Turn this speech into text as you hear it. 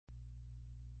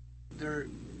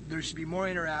there should be more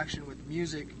interaction with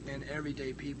music and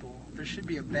everyday people. There should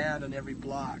be a band on every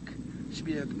block. There should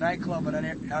be a nightclub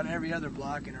on every other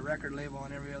block and a record label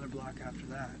on every other block after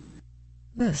that.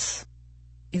 This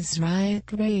is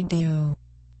Riot Radio.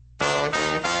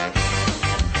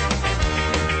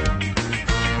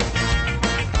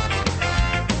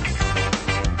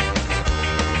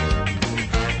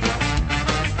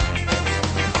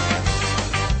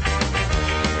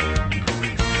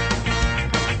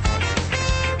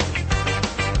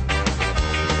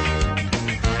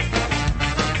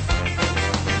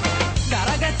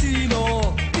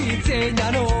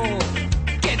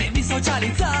 Che devi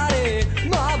socializzare,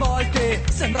 ma a volte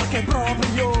sembra che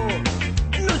proprio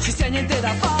non ci sia niente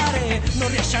da fare. Non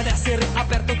riesci ad essere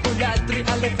aperto con gli altri,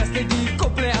 alle feste di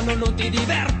compleanno non ti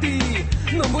diverti,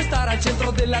 non vuoi stare al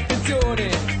centro dell'attenzione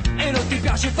e non ti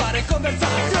piace fare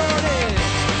conversazione.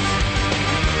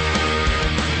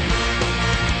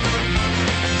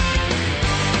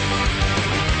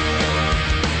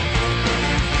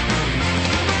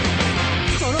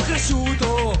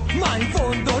 Ma in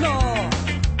fondo no,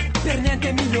 per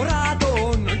niente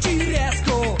migliorato, non ci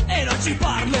riesco e non ci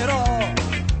parlerò.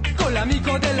 Con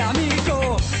l'amico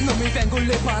dell'amico non mi vengono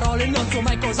le parole, non so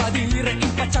mai cosa dire.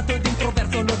 Impacciato ed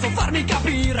introverso, non so farmi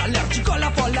capire. Allergico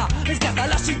alla folla, mi scatta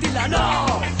la scintilla,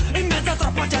 no, in mezzo a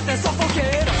troppa gente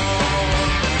soffocherò.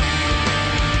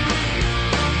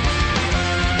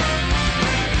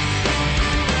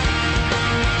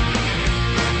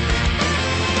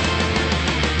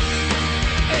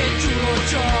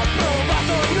 Ci ho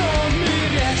provato, non mi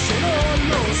riesce, non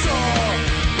lo so,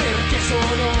 perché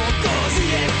sono così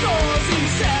e così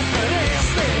sempre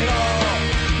resterò.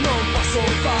 Non posso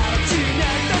farci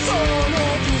niente, sono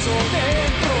chiuso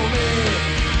dentro me.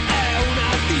 È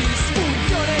una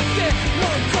disfunzione che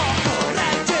non so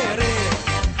correggere.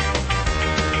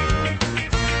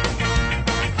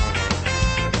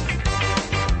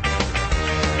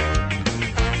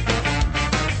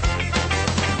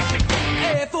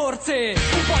 E forse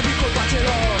un po' di colpa ce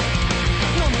l'ho,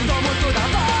 non mi do molto da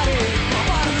fare, ma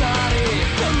parlare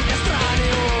con un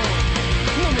estraneo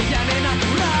non mi viene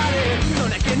naturale.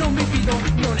 Non è che non mi fido,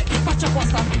 non è che faccio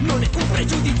apposta, non è un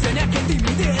pregiudizio e neanche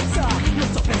timidezza. Non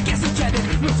so perché succede,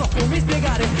 non so come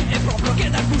spiegare, è proprio che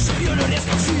dal guscio io non riesco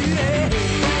a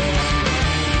uscire.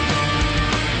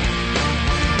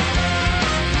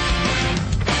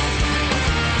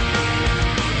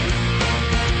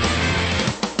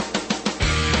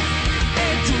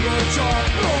 Ci ho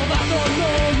provato,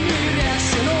 non mi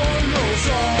riesce, non lo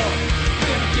so,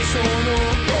 perché sono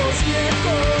così e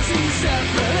così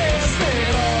sempre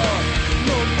resterò.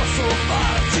 Non posso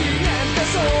farci niente,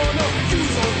 sono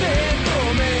chiuso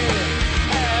dentro me.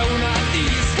 È una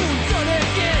disfunzione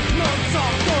che non so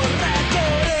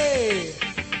correggere.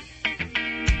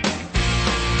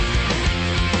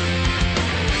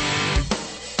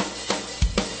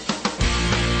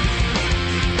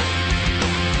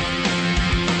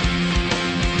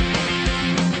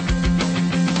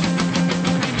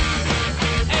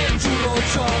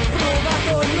 Ci ho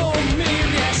provato, non mi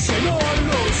riesce, non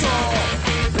lo so,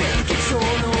 perché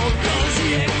sono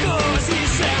così e così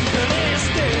sempre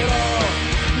resterò.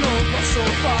 Non posso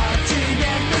farci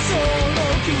niente, sono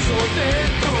chiuso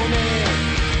dentro me.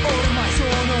 Ormai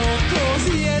sono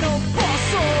così e non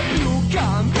posso più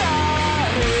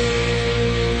cambiare.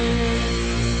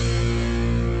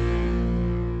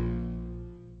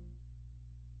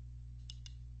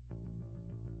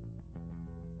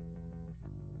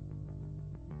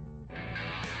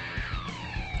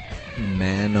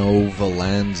 Mano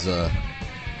Valanza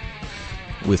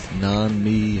with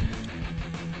Non-Me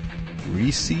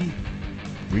Reese?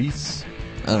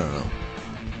 I don't know.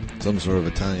 Some sort of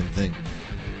Italian thing.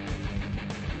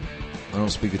 I don't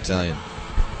speak Italian.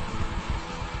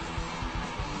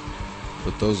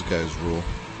 But those guys rule.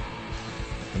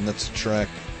 And that's a track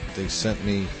they sent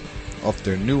me off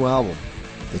their new album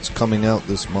that's coming out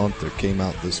this month, or came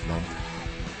out this month.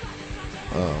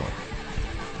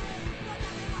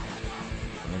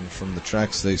 And from the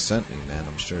tracks they sent me, man,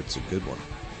 I'm sure it's a good one.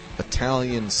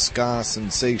 Italian ska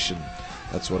sensation.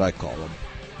 That's what I call them.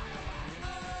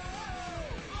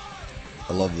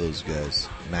 I love those guys.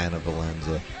 Mano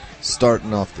Valanza.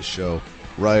 Starting off the show,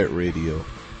 Riot Radio,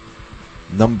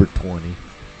 number 20.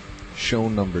 Show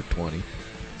number 20.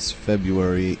 It's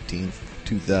February 18th,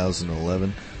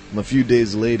 2011. I'm a few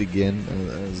days late again.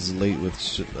 I was late with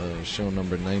show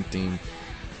number 19.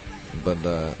 But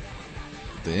the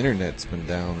internet's been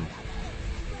down.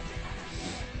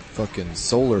 Fucking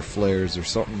solar flares or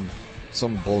something.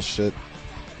 Some bullshit.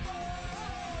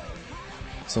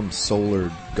 Some solar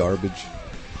garbage.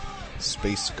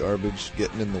 space garbage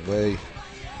getting in the way,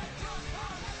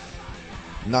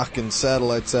 knocking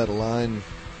satellites out of line,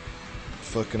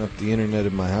 fucking up the internet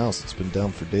in my house. It's been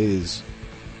down for days.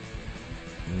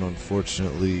 And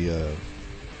unfortunately,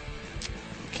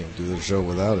 can't do the show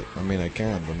without it. I mean, I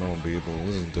can, but no one will be able to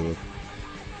listen to it.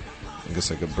 I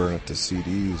guess I could burn it to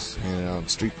CDs, hang it out on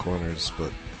street corners,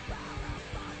 but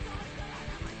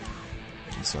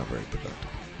it's not very productive.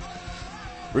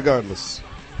 Regardless,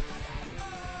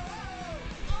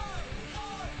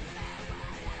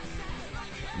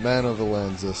 Man of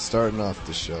Valenza starting off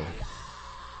the show.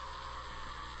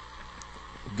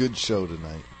 Good show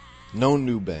tonight. No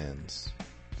new bands.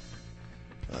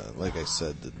 Like I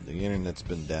said, the internet's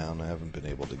been down. I haven't been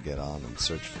able to get on and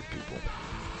search for people.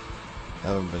 I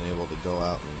haven't been able to go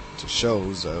out to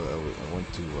shows. I went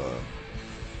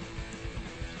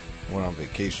on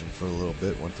vacation for a little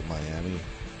bit. Went to Miami.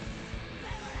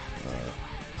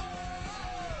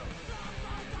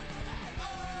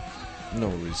 No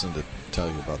reason to tell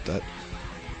you about that.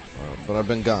 But I've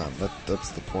been gone. That's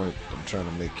the point I'm trying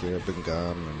to make here. I've been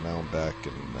gone, and now I'm back,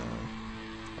 and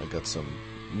I got some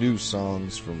new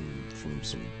songs from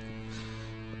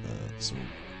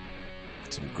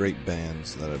some great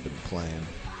bands that I've been playing.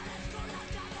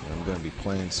 And I'm going to be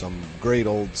playing some great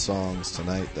old songs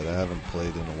tonight that I haven't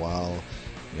played in a while,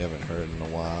 you haven't heard in a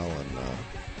while, and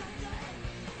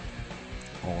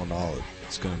all in all,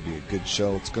 it's going to be a good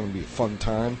show. It's going to be a fun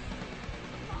time.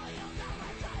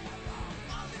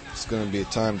 It's going to be a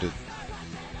time to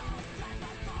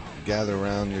gather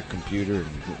around your computer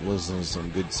and listen to some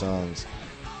good songs.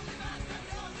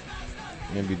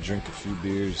 Maybe drink a few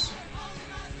beers.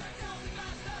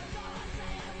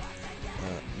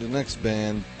 The next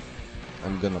band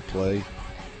I'm going to play,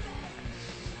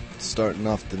 starting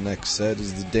off the next set,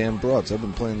 is the Damn Broads. I've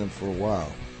been playing them for a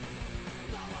while.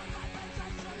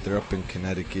 They're up in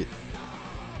Connecticut.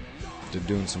 They're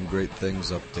doing some great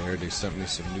things up there. They sent me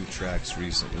some new tracks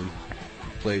recently.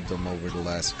 Played them over the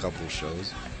last couple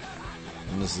shows.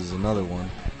 And this is another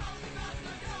one.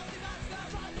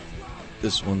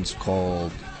 This one's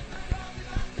called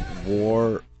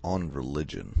War on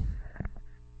Religion.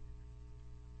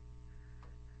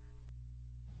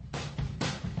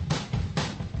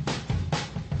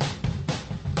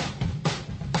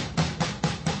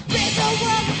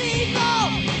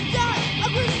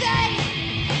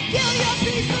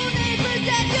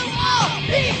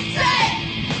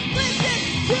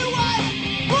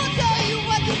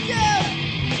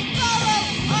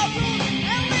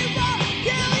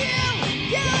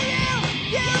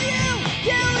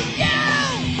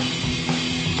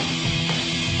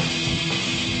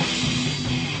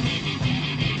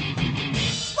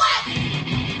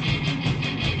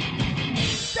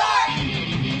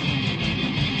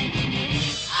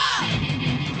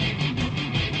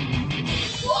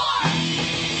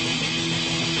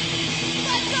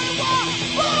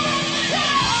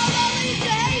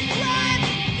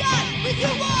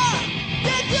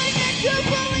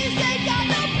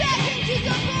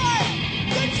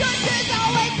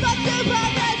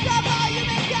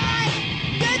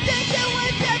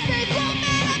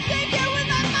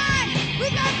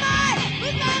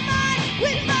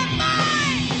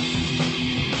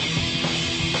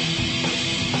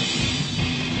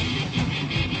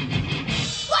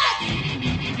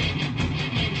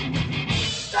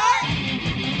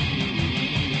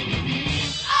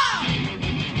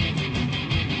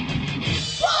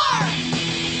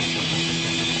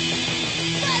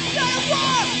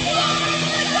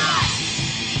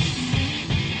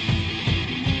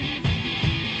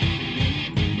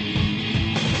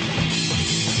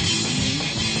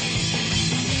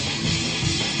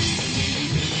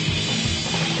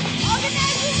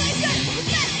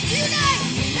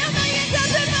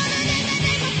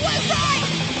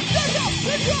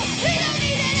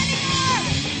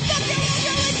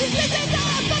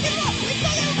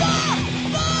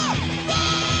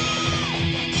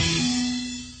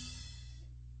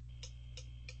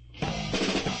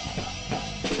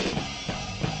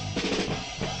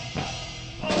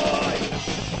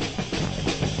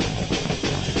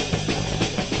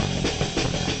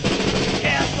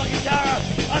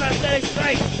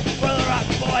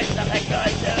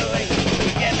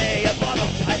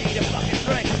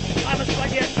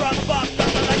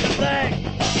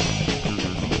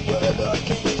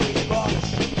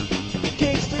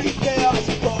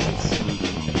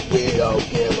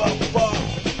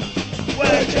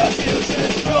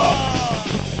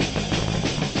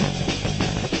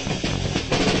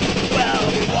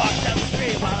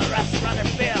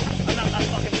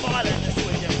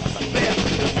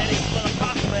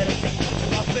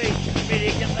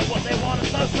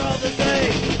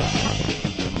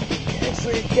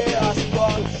 Street Chaos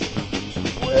Punks.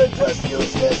 We're just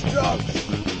useless drunks.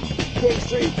 King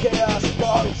Street Chaos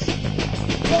Punks.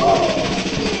 Oh!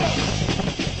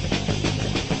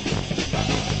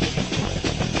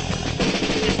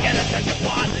 You're scared of such a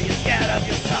wand, you're scared of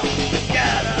yourself. You're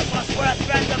scared of us, we're a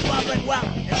threat to public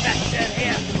wealth. Infection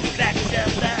here, infection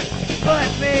there.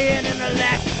 Put me in an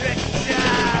electric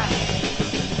chair.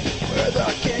 We're the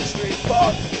King Street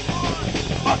Punks.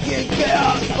 Fucking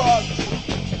Chaos Punks.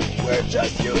 We're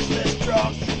just useless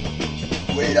drunks.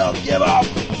 We don't give up.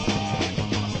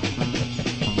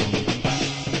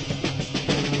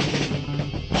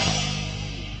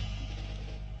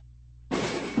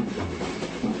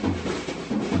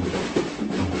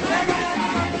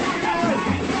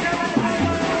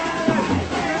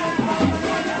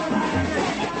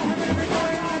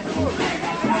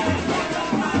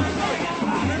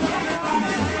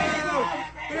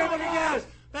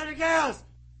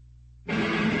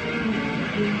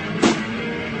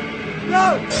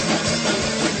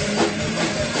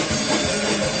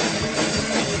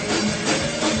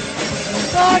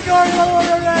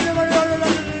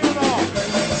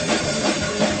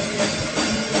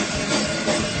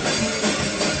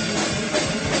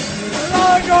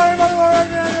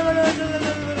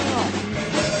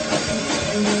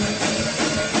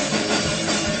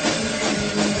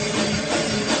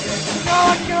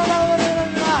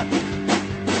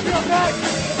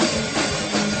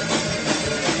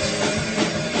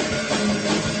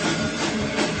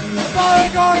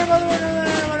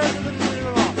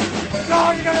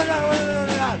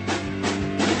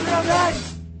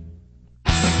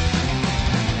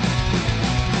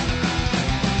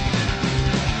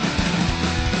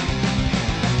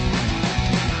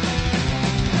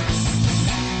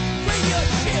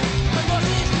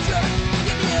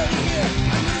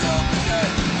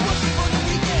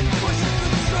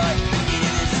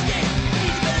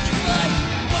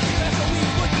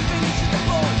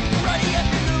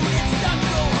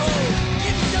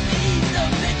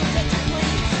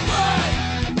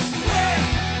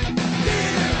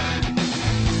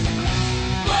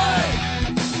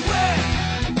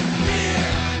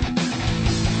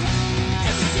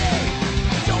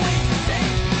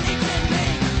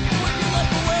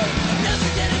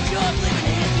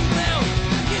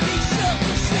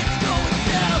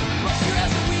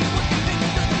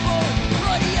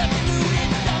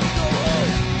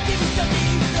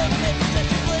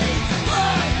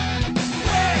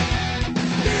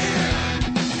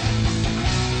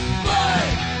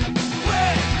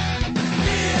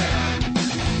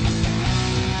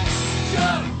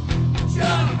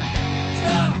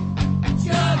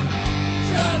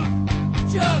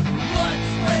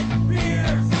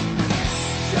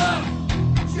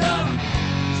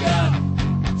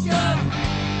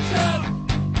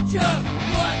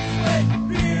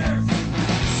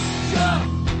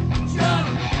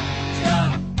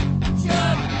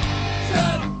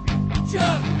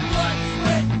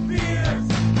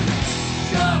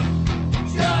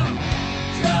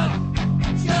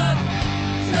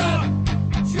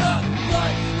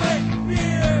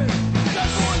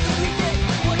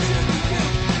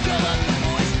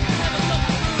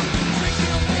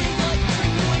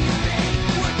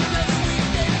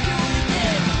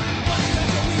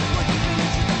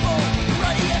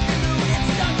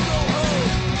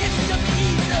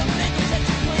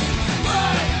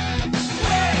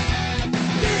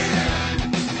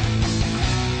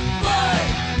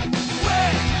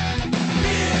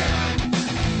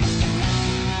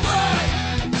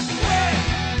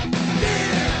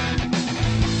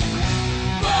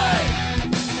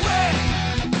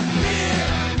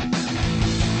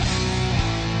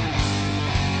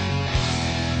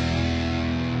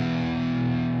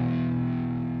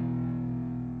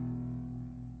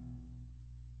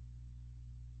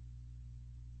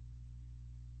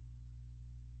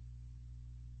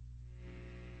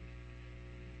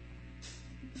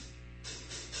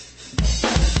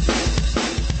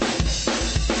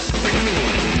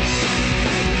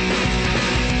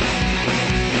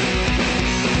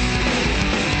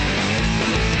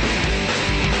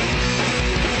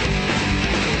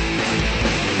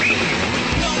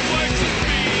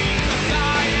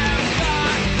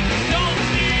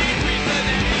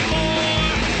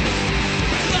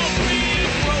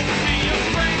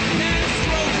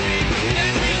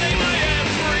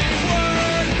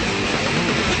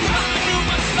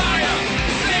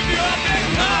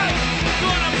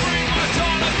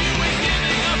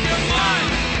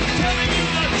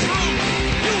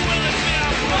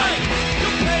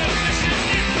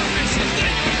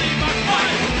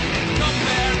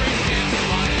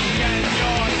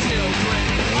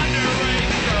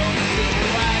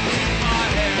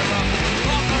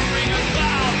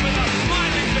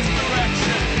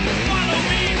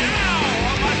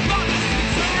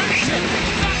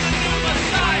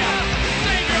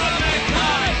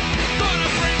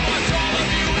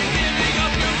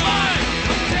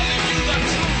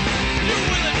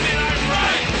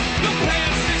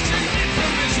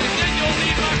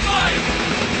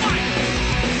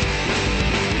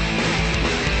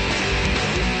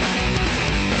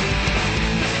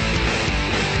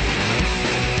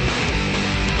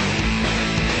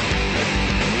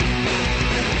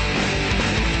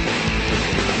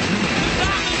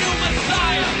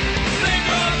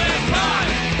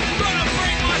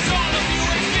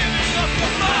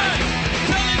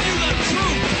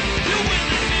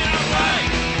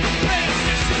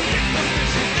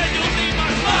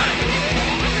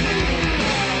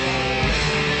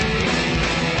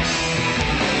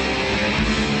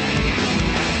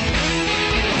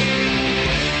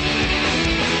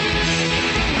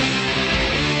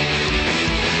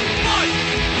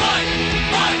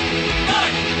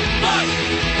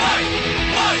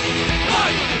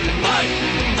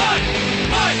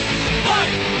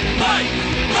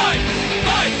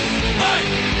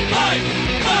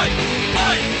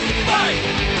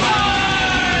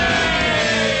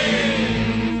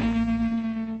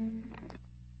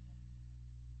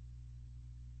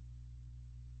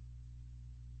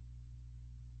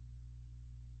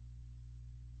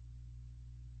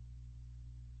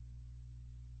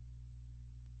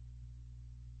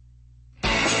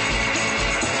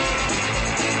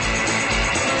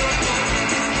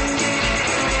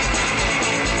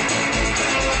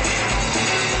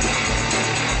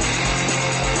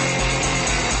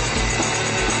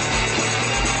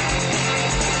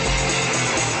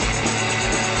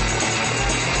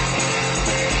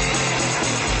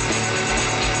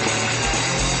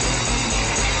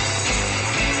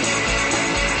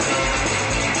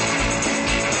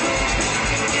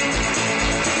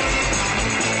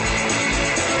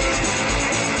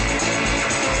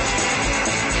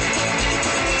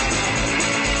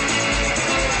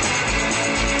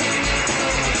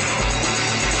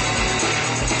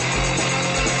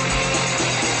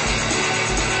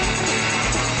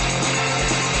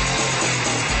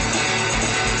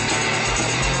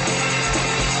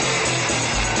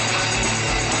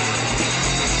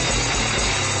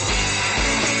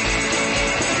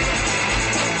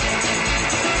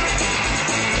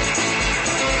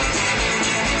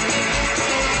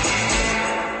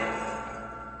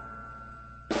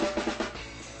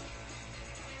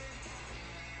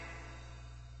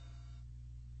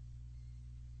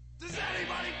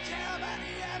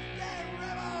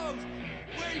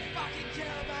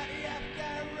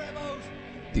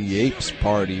 The Apes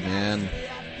Party, man.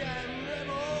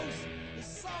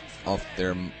 Off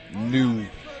their new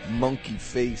Monkey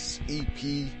Face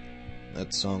EP.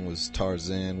 That song was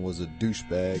Tarzan Was a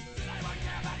Douchebag.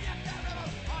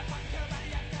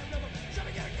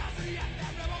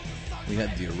 We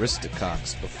had the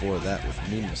Aristococks before that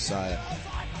with New Messiah.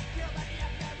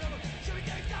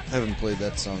 I haven't played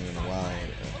that song in a while.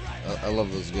 I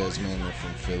love those guys, man. They're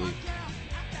from Philly.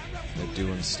 They're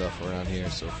doing stuff around here,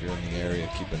 so if you're in the area,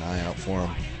 keep an eye out for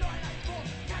them.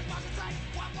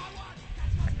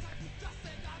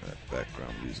 That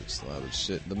background music's loud as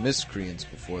shit. The Miscreants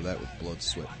before that with Blood,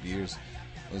 Sweat, Beers.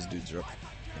 Those dudes are up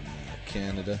in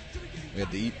Canada. We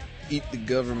had to Eat the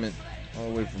Government all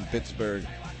the way from Pittsburgh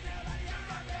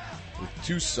with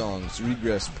two songs,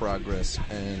 Regress, Progress,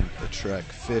 and the track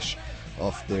Fish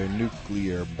off their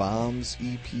Nuclear Bombs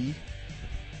EP.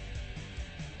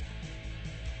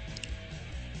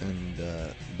 And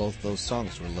both those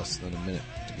songs were less than a minute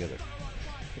together.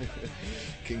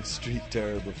 King Street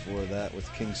Terror before that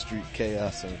with King Street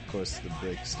Chaos, and of course the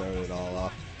break started all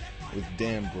off with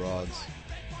Damn Broads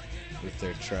with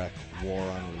their track War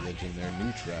on Religion, their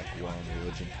new track War on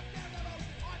Religion.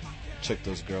 Check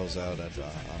those girls out on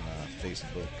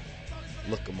Facebook.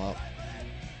 Look them up.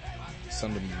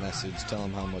 Send them a message. Tell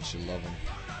them how much you love them.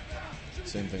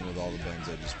 Same thing with all the bands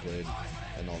I just played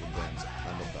and all the bands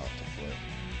I'm about to play.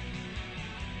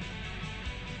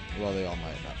 Well, they all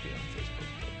might not be on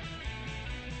Facebook, but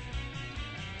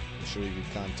I'm sure you can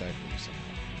contact them somehow.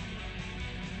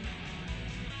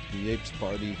 The Apes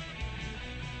Party.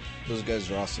 Those guys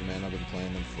are awesome, man. I've been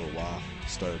playing them for a while.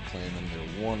 Started playing them.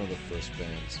 They're one of the first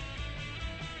bands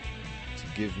to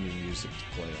give me music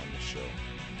to play on the show.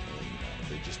 And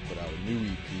they just put out a new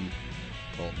EP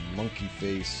called Monkey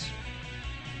Face.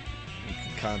 You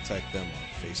can contact them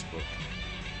on Facebook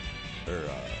or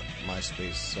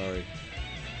MySpace, sorry,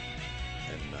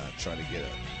 and try to get a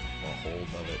hold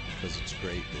of it because it's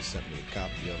great. They sent me a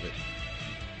copy of it,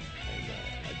 and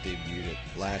I debuted it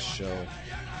last show.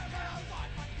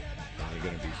 And you're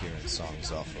going to be hearing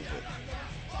songs off of it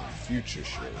on future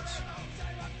shows.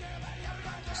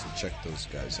 So check those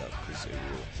guys out because they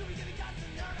rule.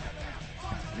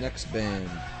 Next band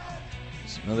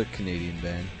is another Canadian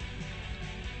band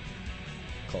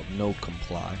called No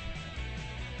Comply.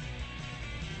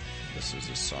 This is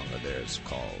a song of theirs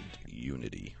called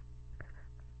Unity.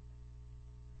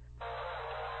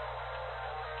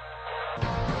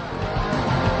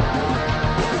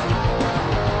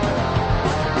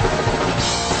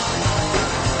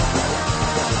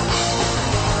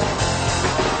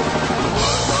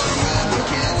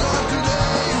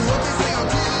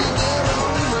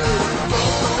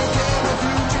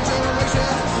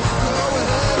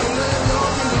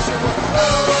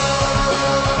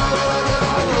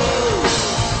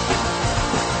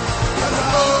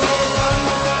 Oh,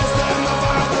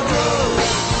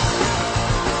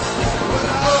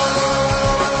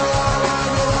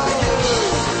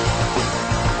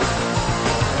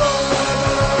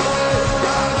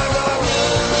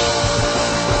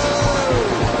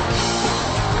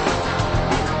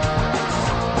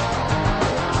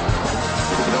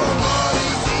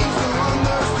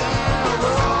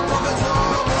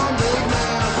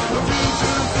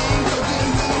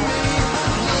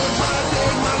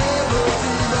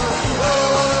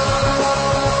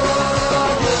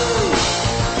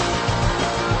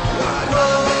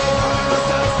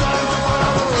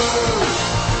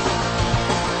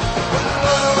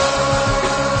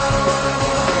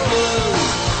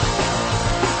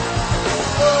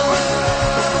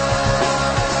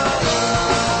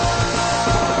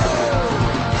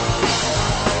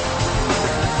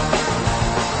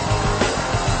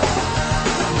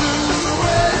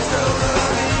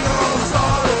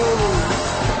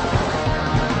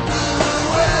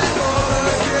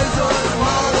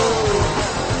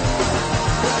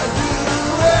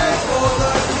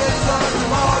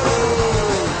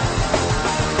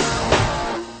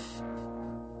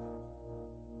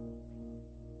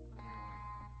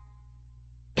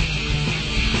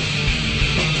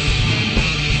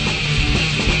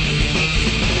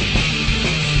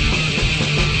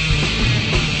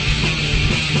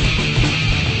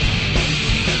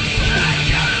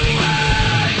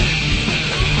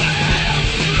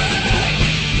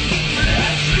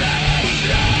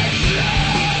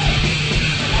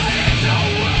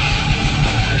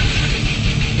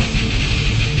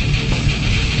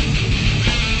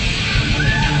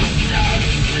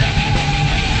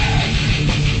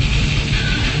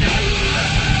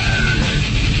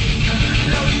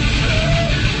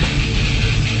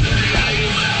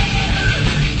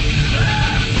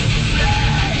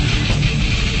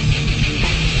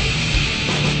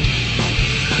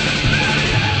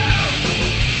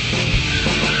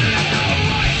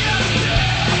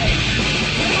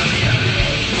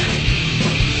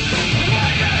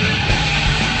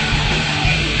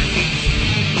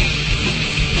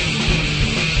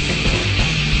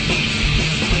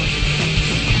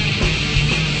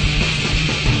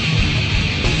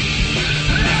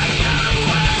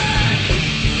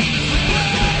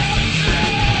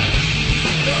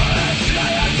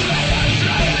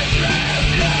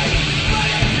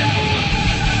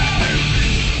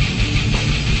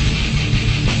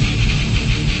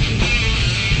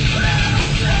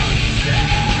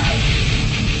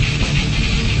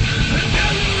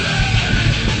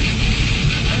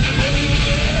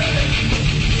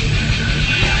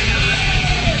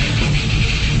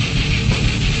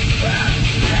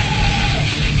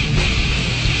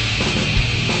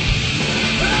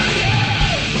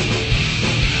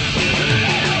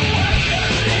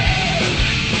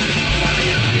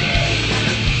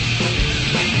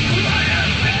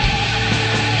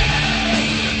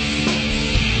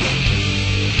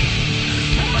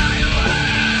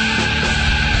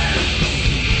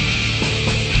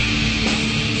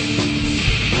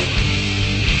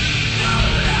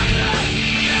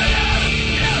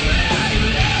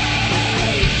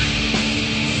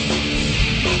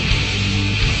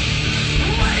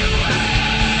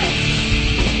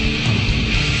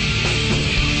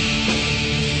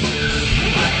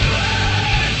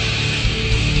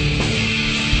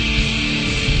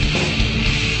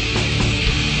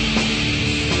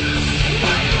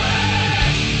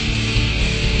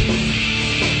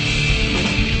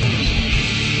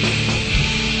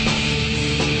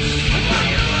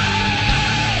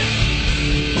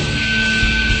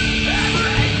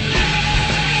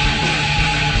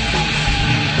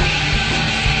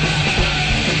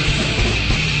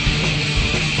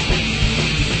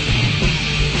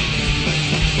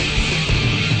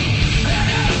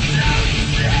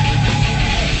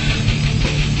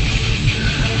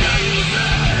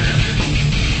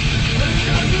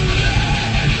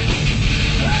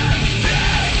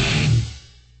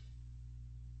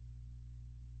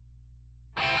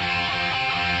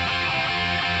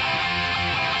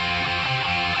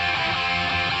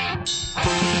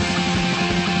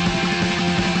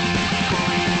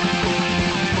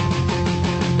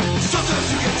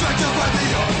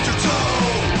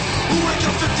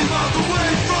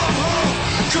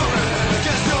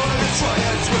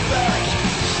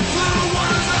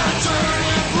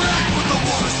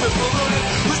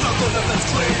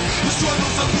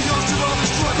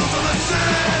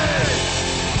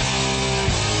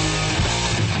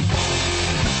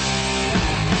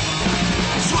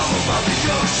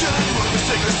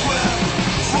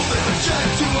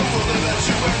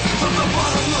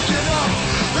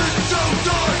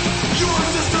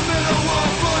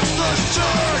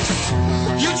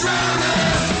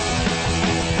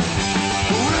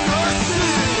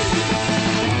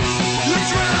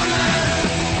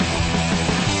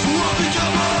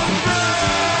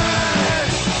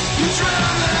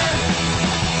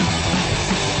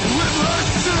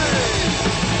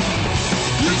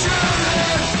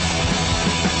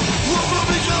 What will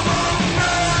become of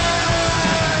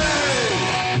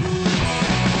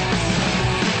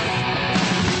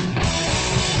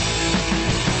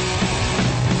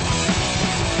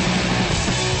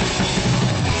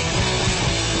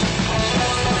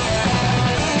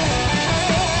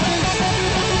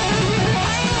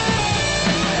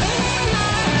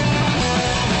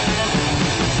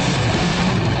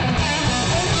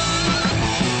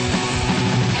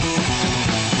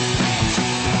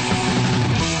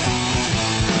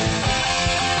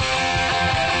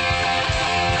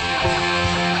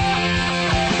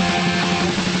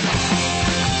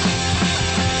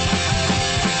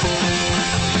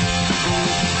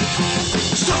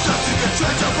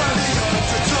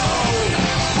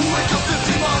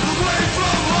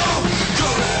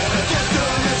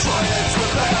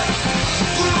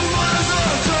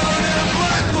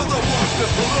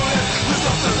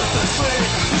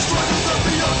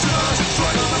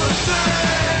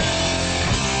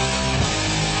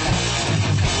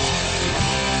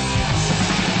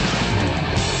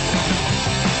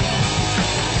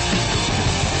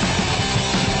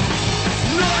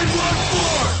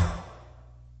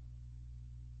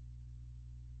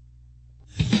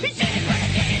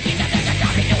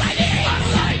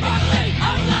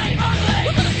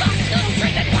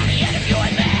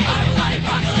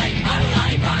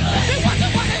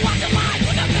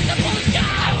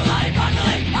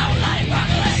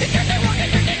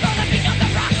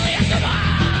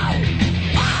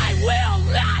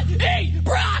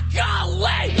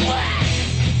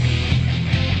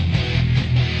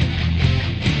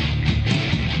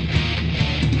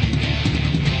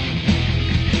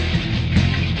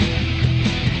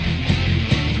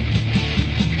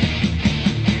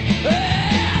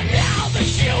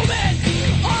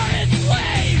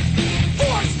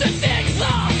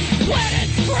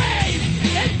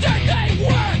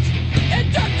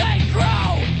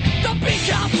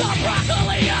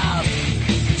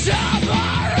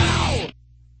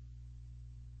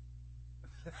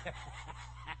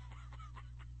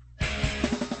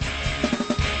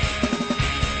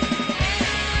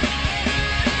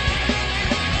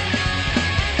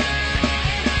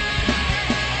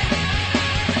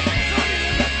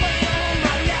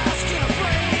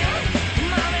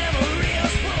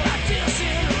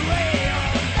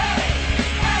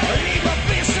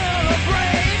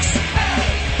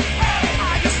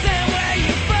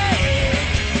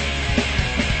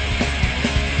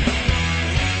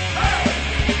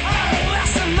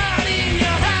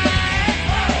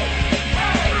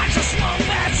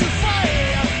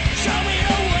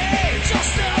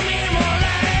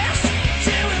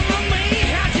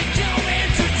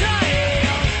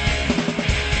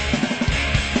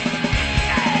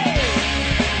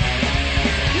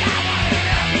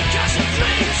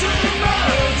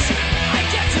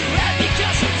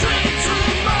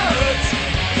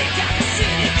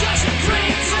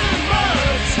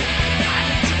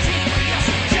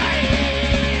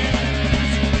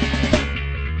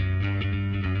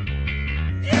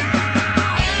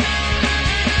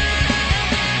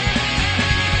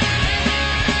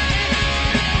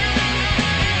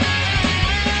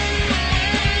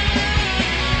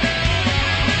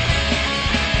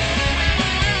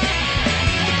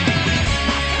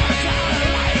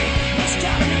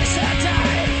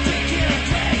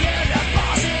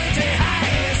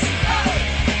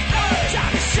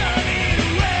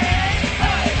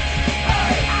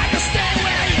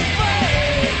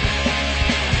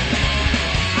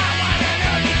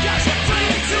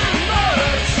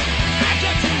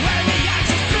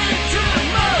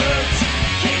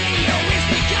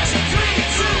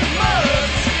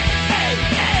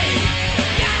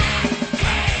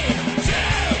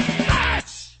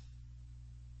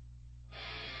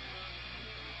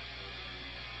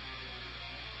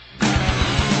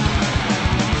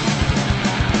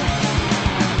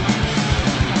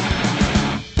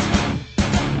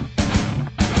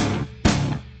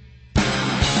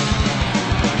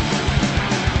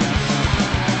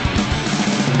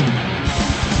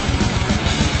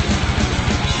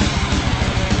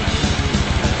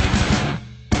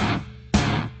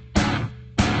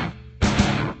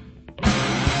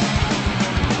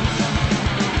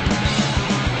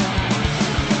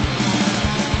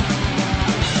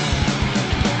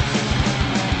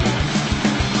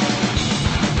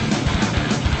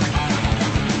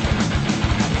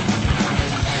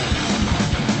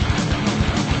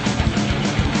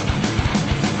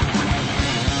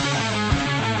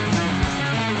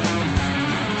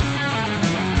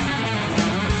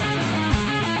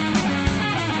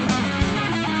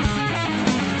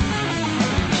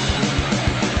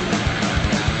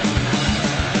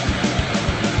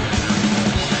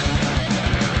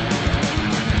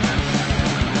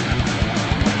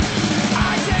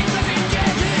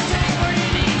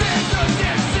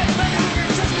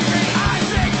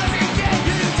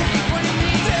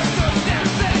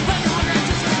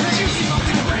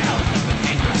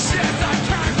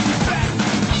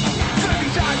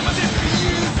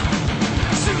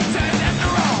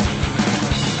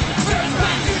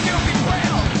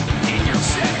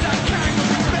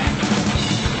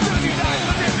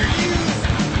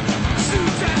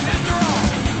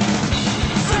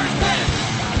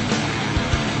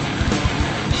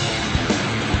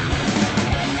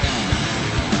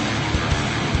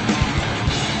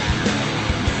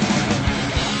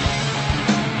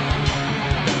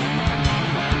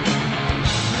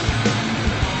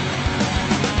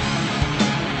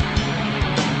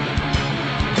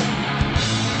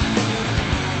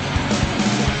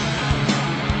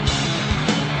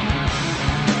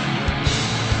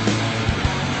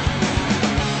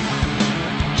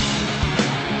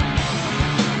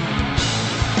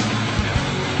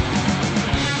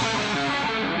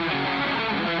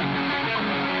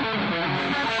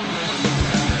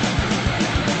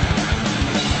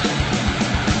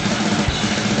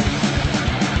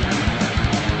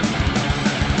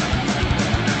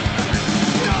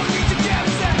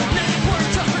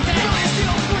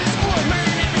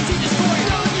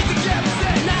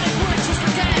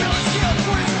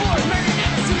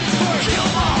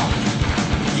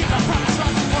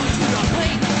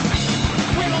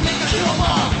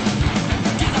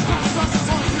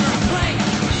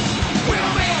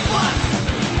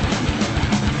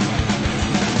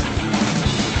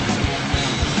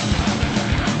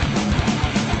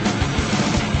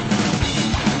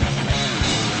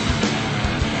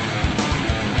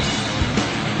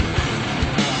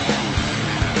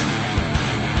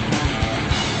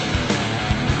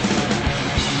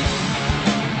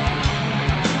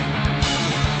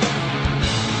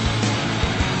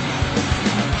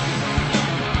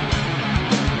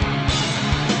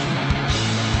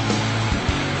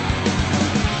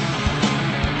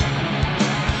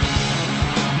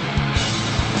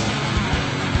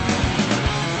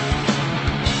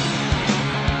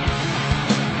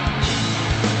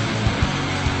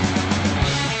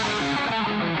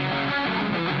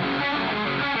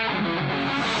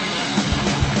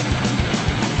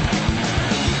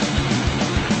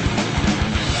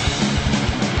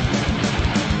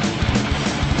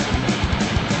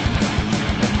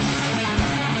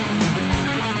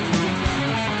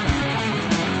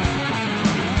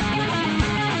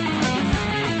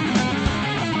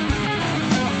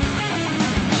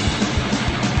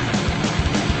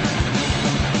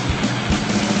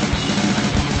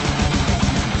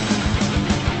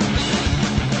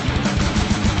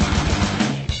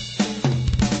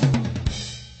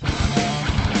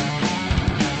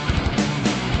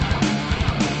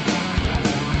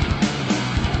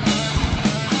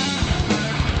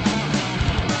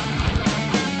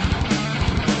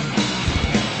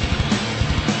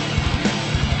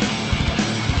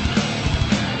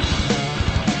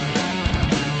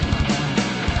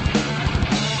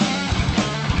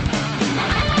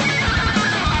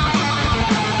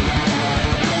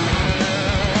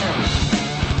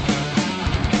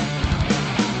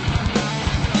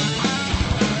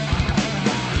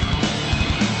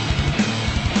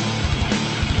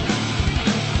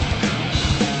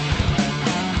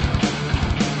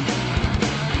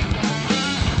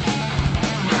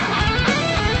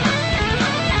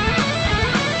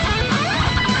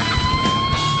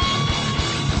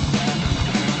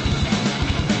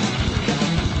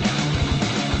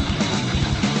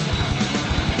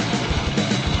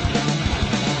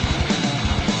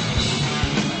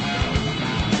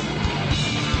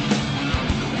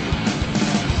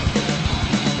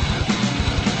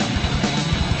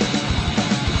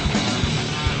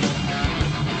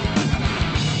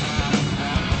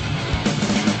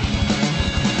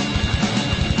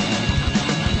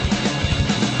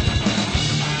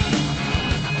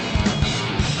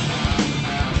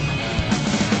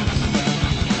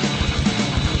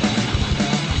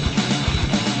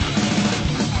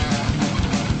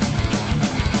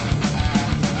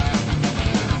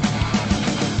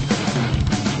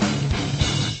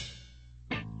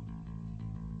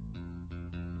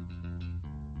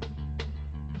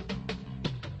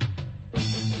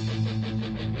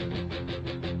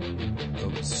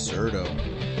Absurdo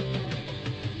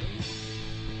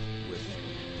with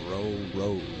Bro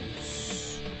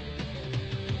Rose.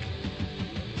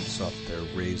 It's off their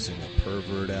Raising a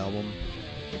Pervert album.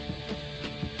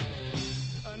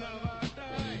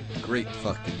 Great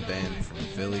fucking band from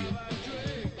Philly.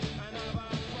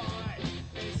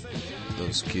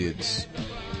 Those kids.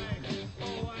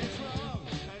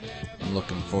 I'm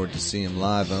looking forward to seeing them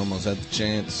live. I almost had the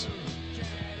chance.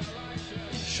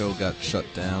 The show got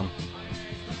shut down.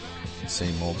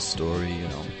 Same old story, you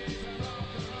know.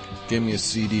 Gave me a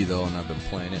CD though, and I've been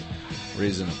playing it.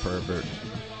 Raising a Pervert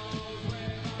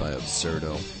by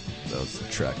Absurdo. That was the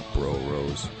track Bro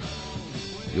Rose.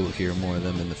 You'll hear more of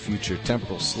them in the future.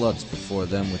 Temporal Sluts before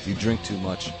them with You Drink Too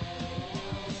Much.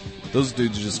 Those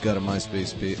dudes just got a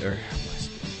MySpace page. I'm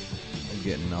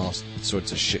getting all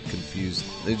sorts of shit confused.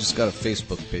 They just got a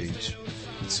Facebook page.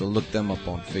 So look them up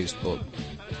on Facebook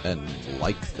and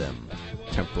like them.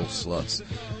 Temporal Sluts.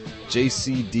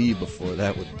 JCD before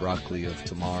that with Broccoli of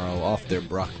Tomorrow. Off their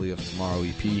Broccoli of Tomorrow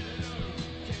EP.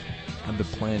 I've been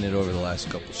playing it over the last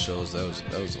couple shows. That was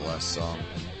the last song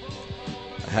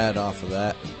I had off of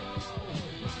that.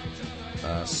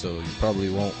 So you probably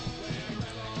won't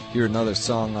hear another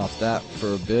song off that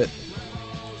for a bit.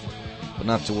 But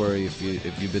not to worry if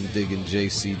you've been digging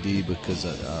JCD, because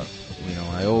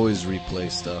I always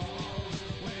replay stuff.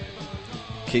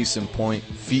 Case in point,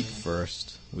 Feet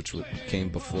First, which came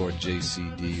before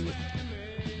JCD with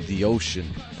The Ocean,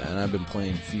 and I've been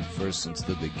playing Feet First since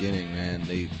the beginning, man.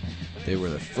 They were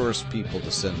the first people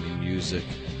to send me music.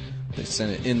 They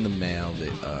sent it in the mail.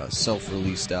 The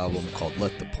self-released album called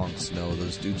Let the Punks Know.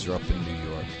 Those dudes are up in New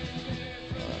York.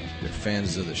 They're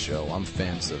fans of the show. I'm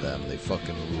fans of them. They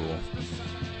fucking rule.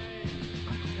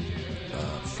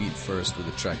 Feet First with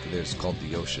a track of theirs called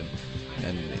The Ocean.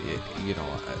 And,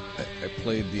 I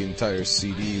played the entire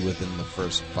CD within the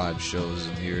first 5 shows,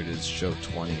 and here it is, show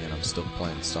 20, and I'm still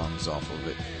playing songs off of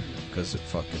it because it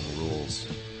fucking rules.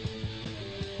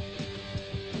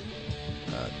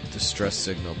 Distress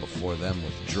Signal before them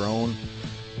with Drone.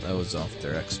 That was off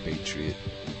their Expatriate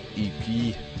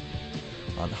EP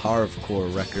on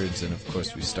Horrorcore Records, and of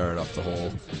course we started off the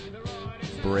whole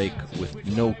break with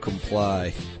No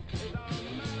Comply,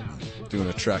 doing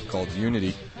a track called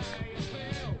Unity.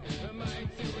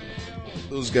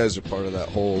 Those guys are part of that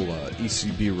whole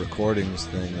ECB Recordings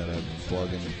thing that I've been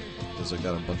plugging, because I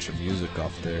got a bunch of music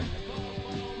off there.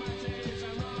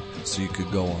 So you could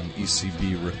go on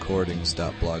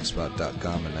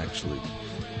ecbrecordings.blogspot.com and actually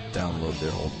download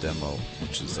their whole demo,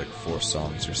 which is like 4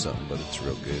 songs or something, but it's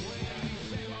real good.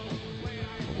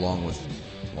 Along with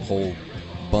a whole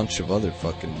bunch of other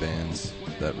fucking bands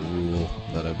that rule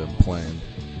that I've been playing,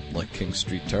 like King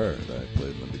Street Terror that I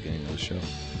played in the beginning of the show.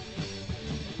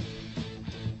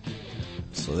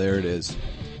 So there it is.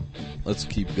 Let's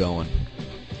keep going.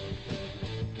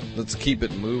 Let's keep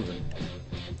it moving.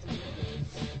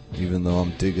 Even though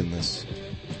I'm digging this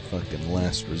fucking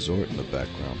Last Resort in the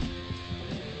background.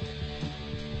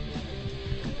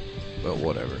 But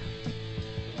whatever.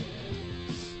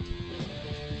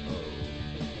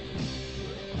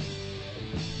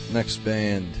 Next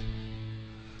band,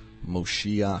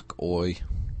 Moshiach Oi.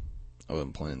 I've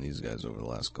been playing these guys over the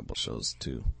last couple shows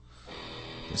too.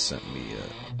 They sent me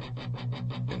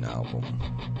an album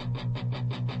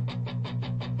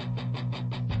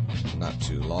not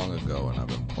too long ago, and I've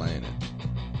been playing it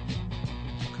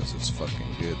because it's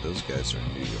fucking good. Those guys are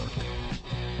in New York.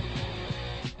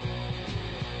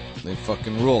 They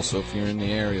fucking rule, so if you're in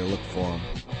the area, look for them.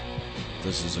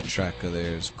 This is a track of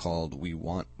theirs called We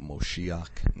Want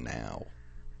Moshiach Now.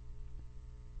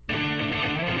 We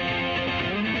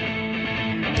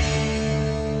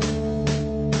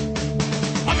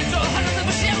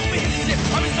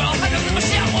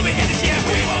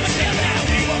want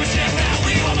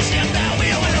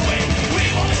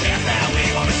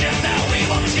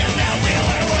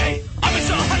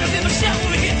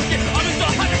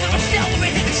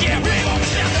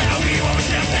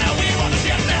Moshiach now, we want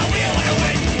Moshiach now, we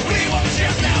want Moshiach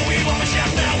now, we want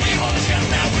Moshiach now, we want Moshiach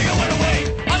now, we want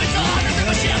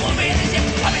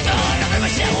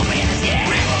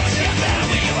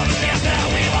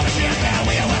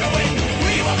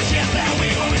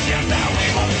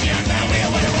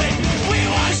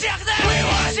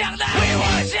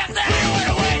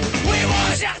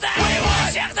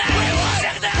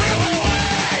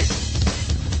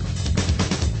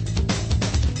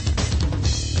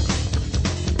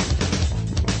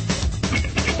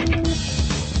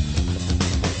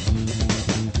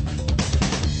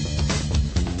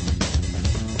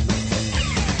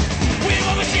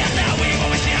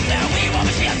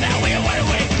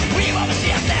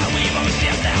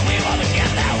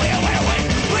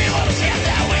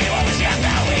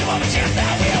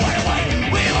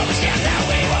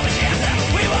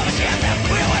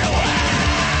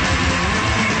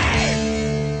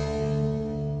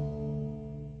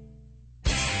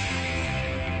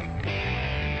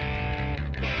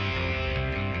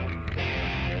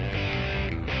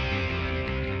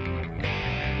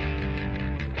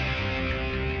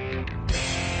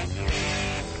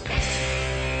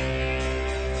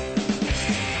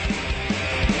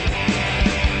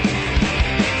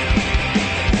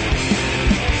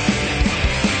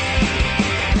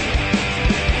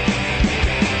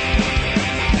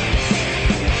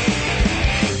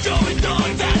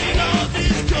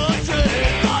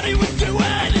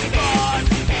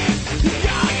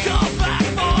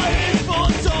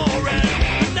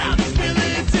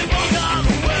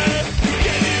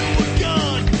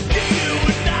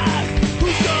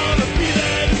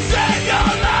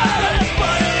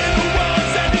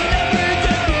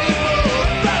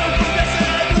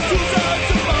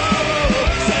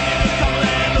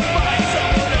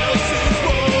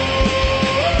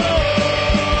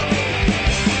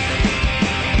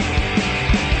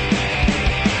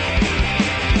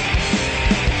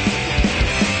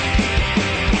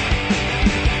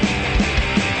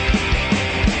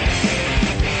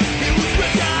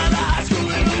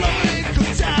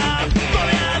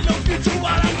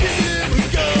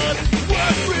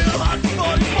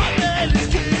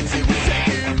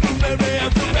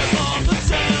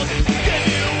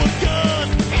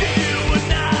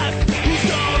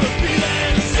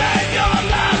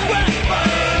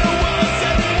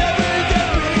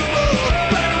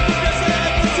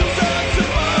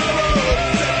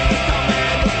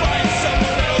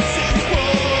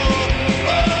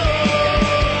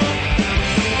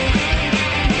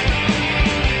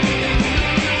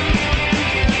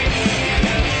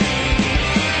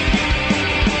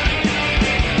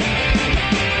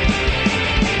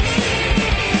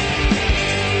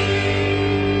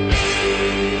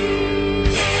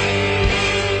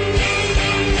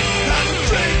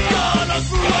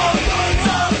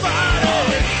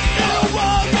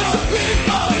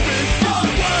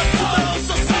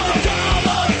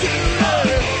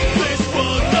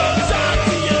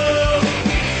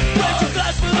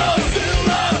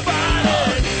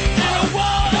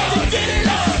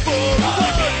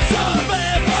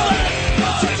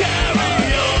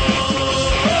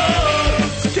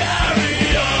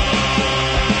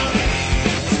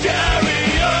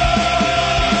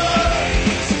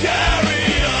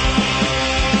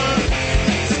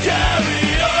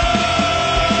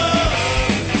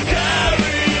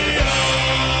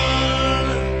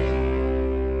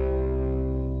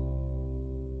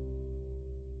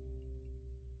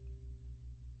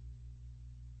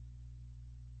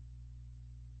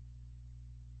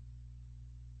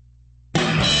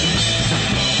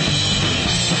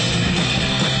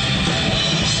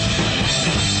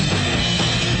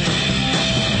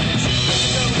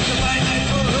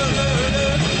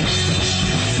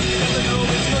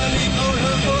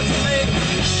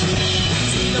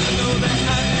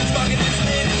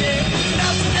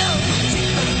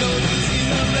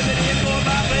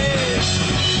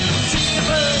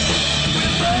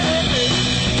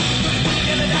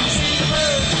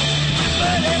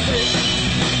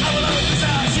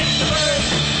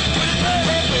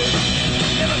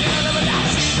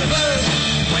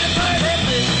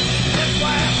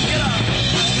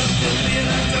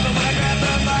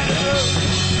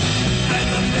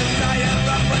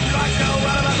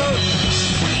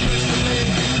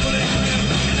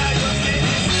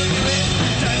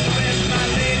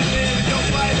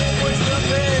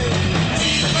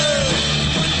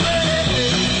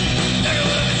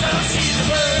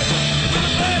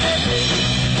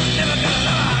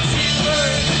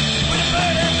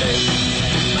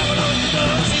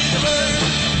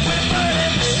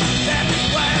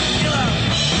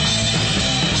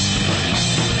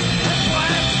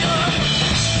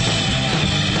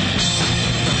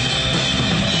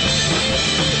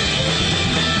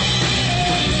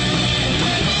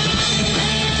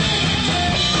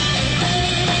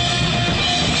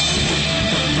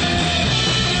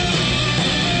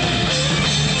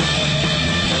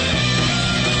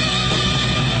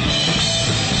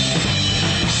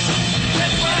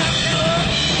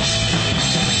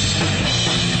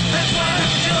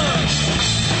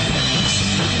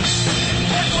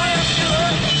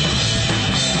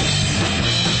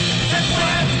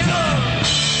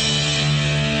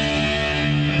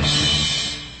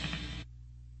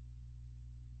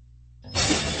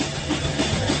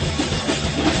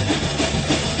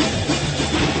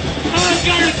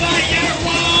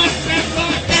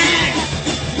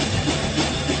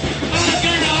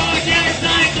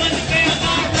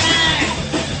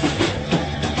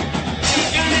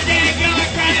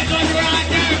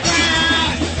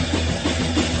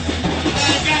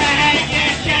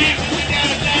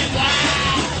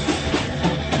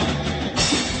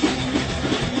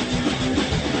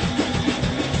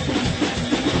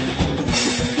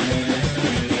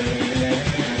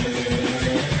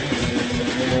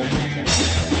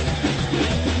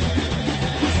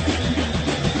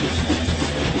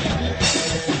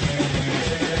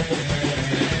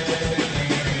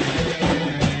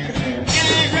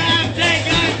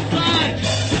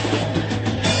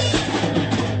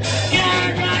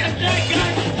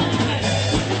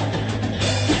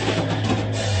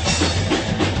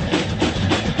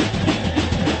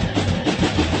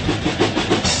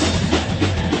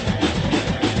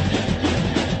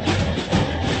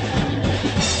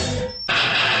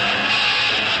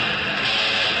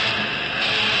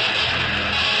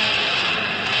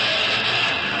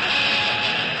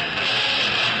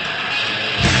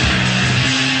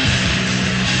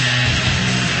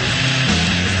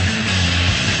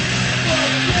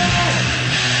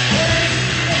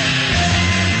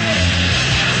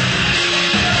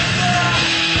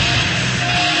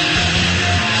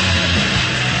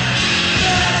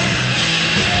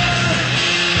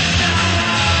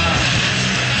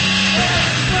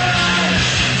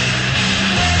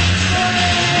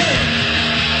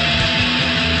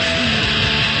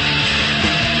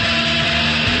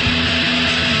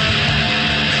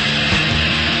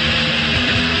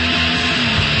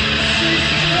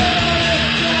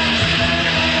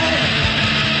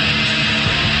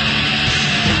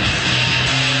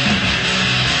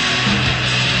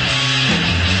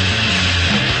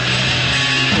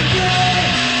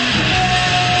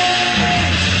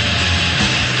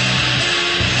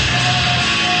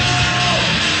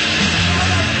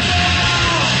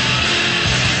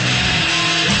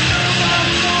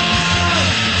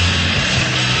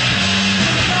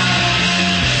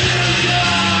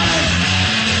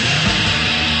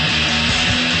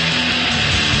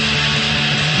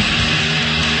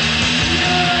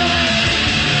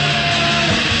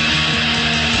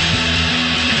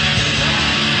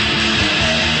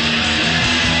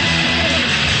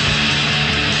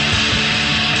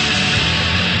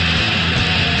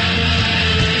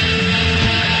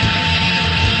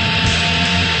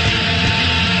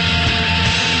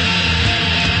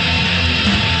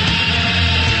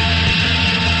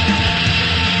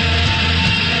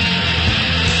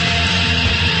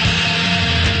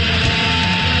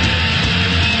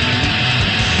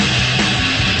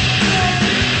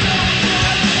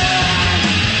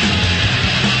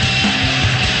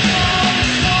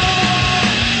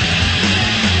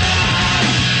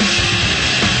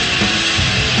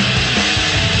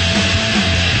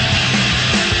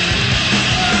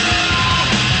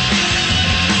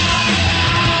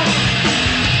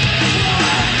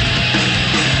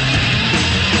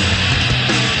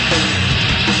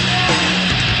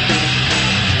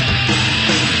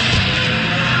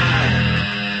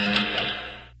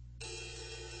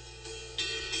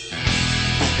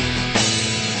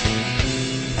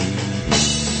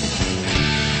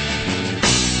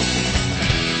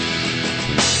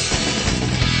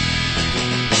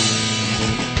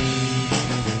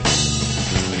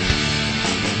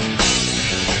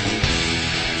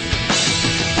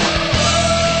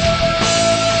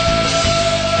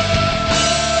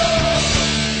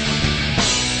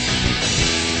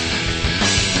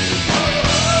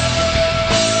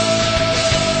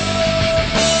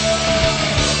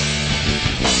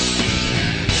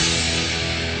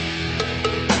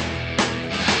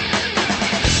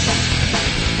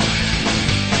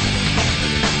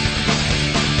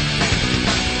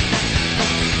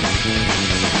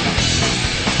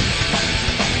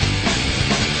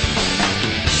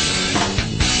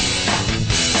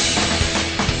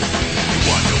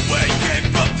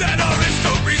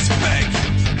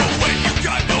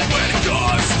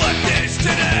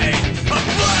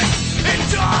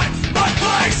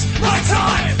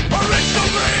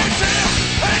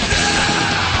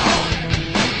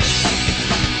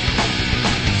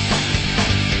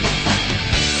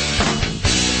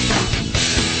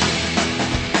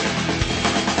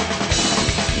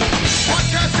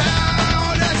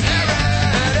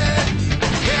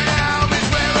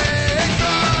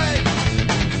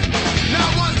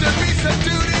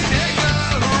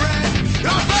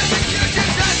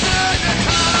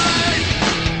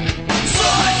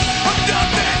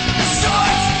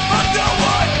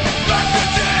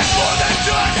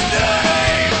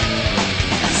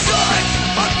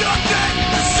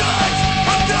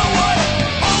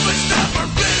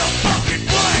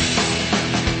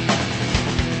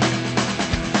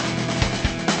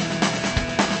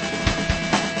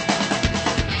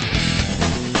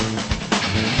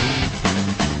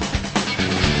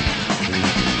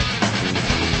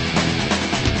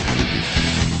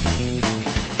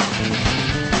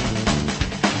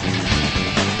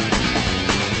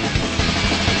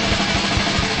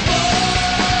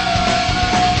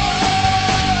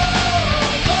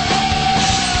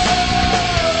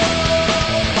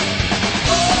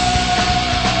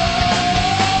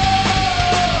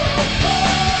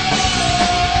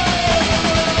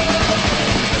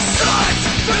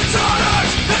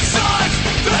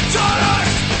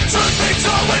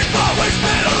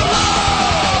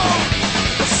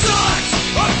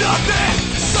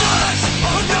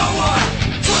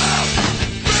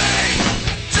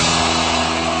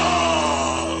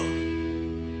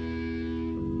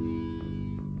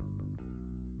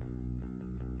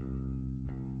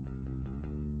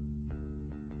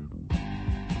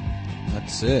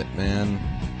That's it, man.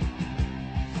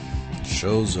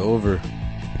 Show's over.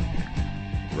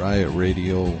 Riot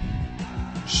Radio,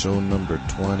 show number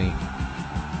 20.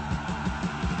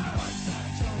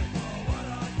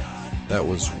 That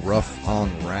was Rough on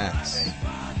Rats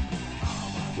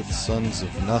with Sons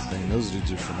of Nothing. Those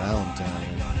dudes are from Allentown.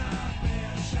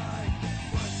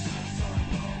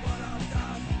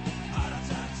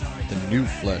 The New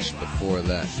Flesh before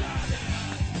that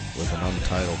with an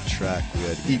untitled track. We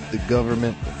had Eat the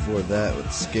Government before that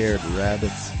with Scared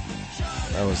Rabbits.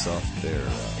 That was off their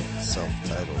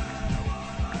self-titled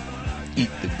Eat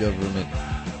the Government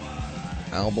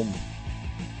album.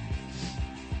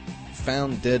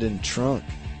 Found Dead in Trunk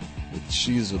with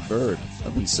She's a Bird.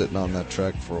 I've been sitting on that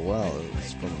track for a while. It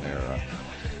was from their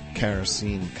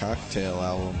Kerosene Cocktail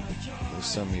album they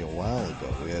sent me a while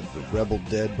ago. We had the Rebel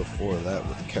Dead before that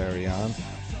with Carry On.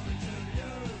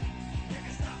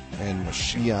 And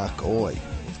Mashiach Oi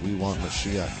with We Want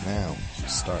Mashiach Now,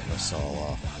 starting us all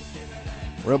off.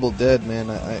 Rebel Dead, man,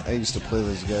 I used to play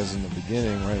those guys in the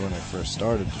beginning, right when I first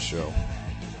started the show.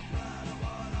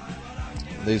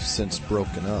 They've since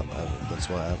broken up. That's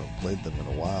why I haven't played them in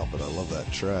a while, but I love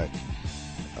that track.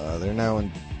 They're now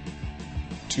in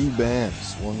two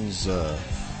bands. One's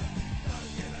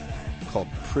called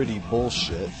Pretty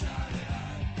Bullshit,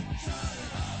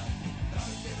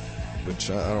 which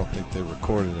I don't think they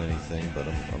recorded anything, but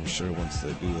I'm sure once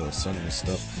they do, they'll send me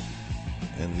stuff.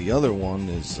 And the other one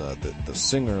is the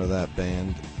singer of that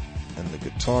band and the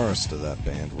guitarist of that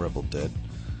band, Rebel Dead,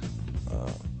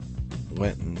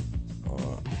 went and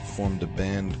formed a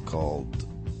band called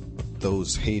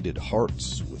Those Hated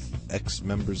Hearts with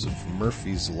ex-members of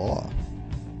Murphy's Law.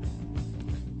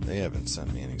 They haven't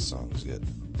sent me any songs yet,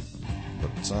 but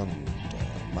it's on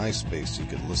MySpace. You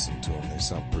could listen to them. They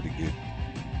sound pretty good.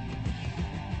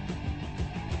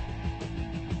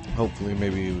 Hopefully,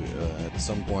 maybe at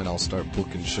some point I'll start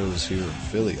booking shows here in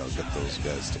Philly. I'll get those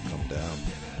guys to come down.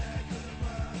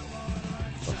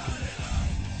 Fucking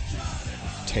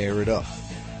tear it up.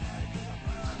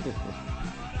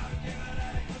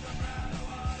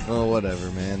 Oh,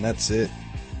 whatever, man. That's it.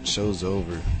 Show's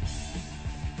over.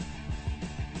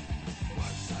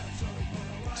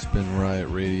 It's been Riot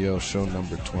Radio, show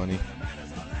number 20.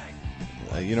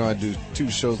 I do 2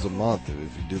 shows a month. If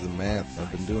you do the math,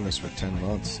 I've been doing this for 10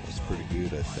 months. That's pretty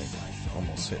good, I think.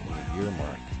 Almost hitting the year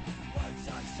mark.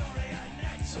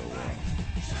 So,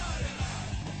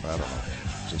 I don't know.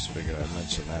 Just figured I'd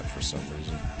mention that for some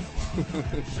reason.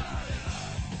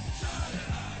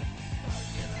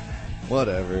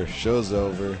 Whatever. Show's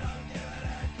over.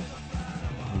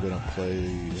 I'm gonna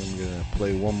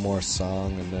play one more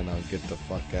song and then I'll get the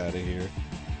fuck out of here.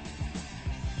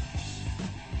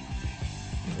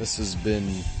 This has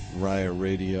been Riot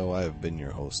Radio. I have been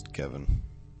your host, Kevin.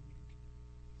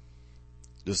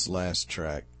 This last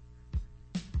track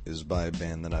is by a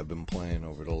band that I've been playing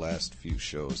over the last few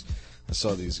shows. I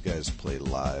saw these guys play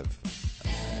live,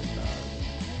 and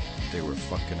they were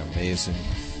fucking amazing.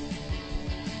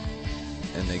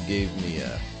 And they gave me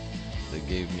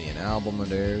an album of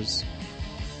theirs.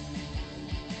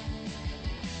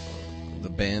 The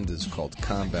band is called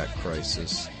Combat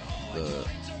Crisis. The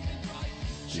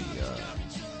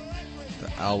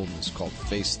album is called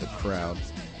Face the Crowd.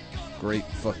 Great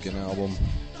fucking album.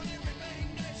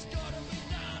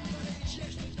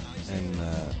 And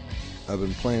I've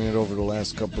been playing it over the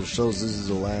last couple of shows. This is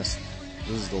the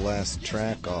last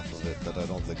track off of it that I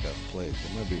don't think I've played.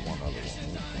 There might be one other one.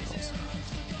 Who knows?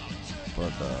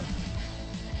 But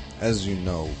as you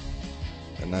know,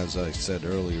 and as I said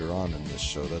earlier on in this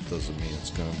show, that doesn't mean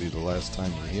it's going to be the last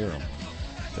time you hear them.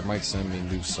 They might send me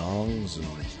new songs, and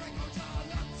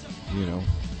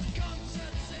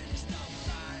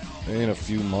in a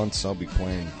few months I'll be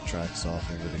playing tracks off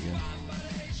of it again.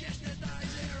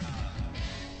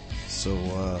 So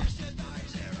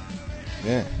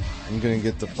yeah, I'm gonna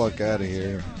get the fuck out of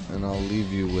here, and I'll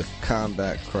leave you with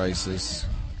Combat Crisis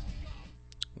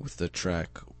with the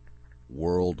track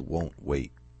World Won't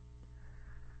Wait.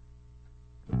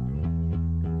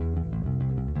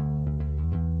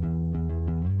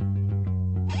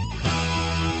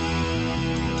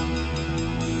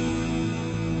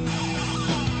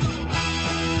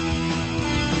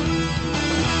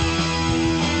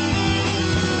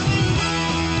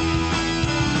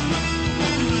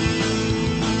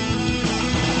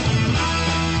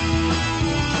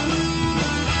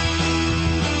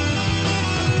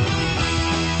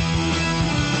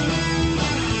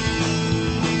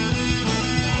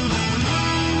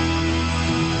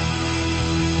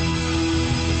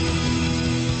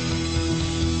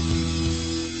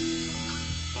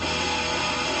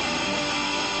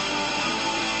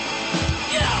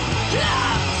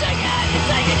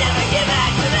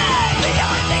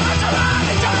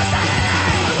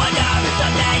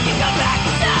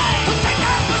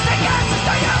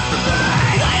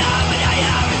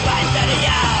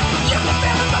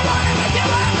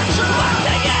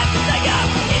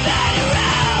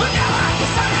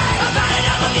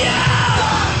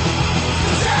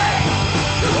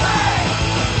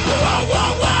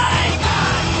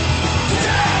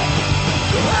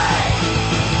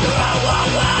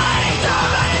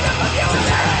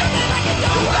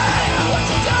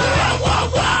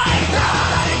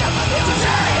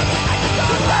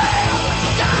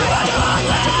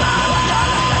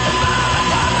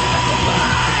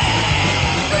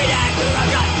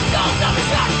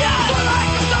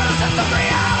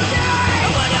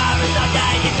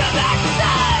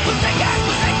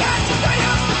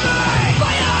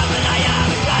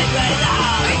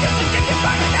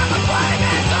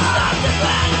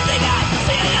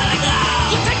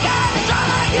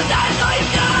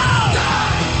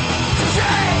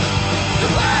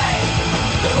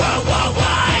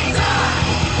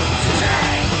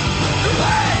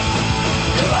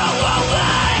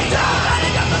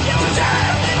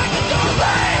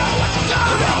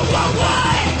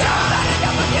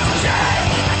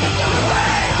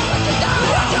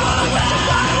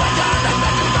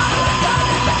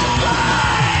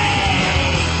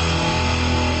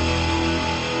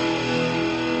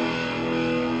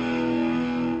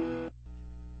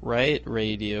 Riot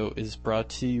Radio is brought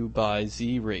to you by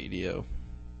Z Radio.